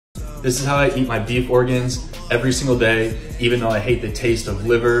This is how I eat my beef organs every single day, even though I hate the taste of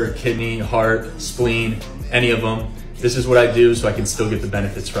liver, kidney, heart, spleen, any of them. This is what I do so I can still get the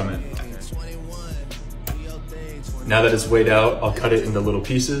benefits from it. Now that it's weighed out, I'll cut it into little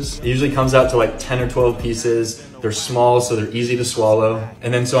pieces. It usually comes out to like 10 or 12 pieces. They're small, so they're easy to swallow.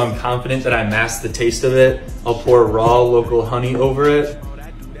 And then so I'm confident that I mask the taste of it, I'll pour raw local honey over it,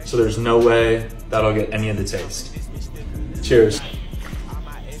 so there's no way that I'll get any of the taste. Cheers.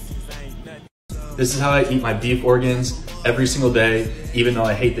 This is how I eat my beef organs every single day, even though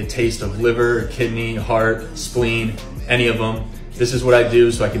I hate the taste of liver, kidney, heart, spleen, any of them. This is what I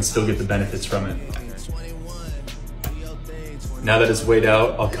do so I can still get the benefits from it. Now that it's weighed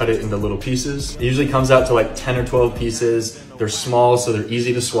out, I'll cut it into little pieces. It usually comes out to like 10 or 12 pieces. They're small, so they're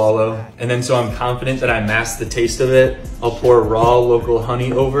easy to swallow. And then so I'm confident that I mask the taste of it, I'll pour raw local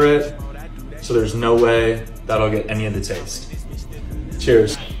honey over it, so there's no way that I'll get any of the taste.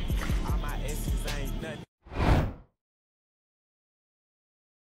 Cheers.